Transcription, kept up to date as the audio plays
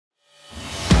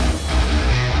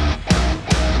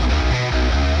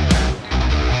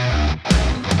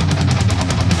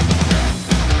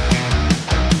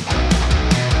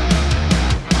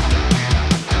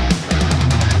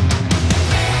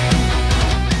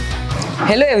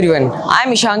Hello everyone, I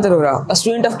am Ishant Arora, a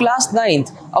student of class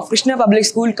 9th of Krishna Public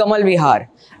School, Kamal Vihar,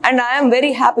 and I am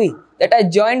very happy that I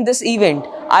joined this event,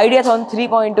 Ideathon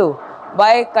 3.0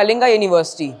 by Kalinga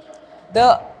University.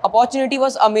 The opportunity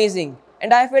was amazing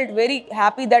and I felt very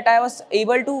happy that I was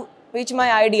able to pitch my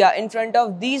idea in front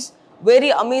of these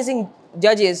very amazing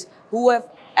judges who have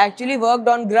actually worked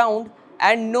on ground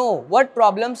and know what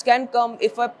problems can come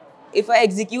if I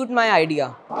execute my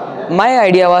idea. My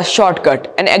idea was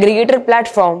Shortcut, an aggregator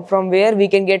platform from where we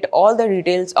can get all the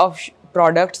details of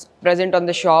products present on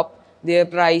the shop, their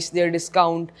price, their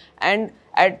discount, and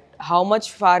at how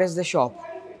much far is the shop.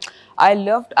 I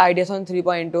loved Ideathon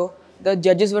 3.0. The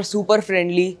judges were super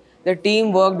friendly, the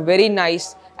team worked very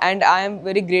nice, and I am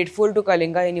very grateful to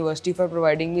Kalinga University for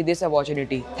providing me this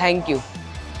opportunity. Thank you.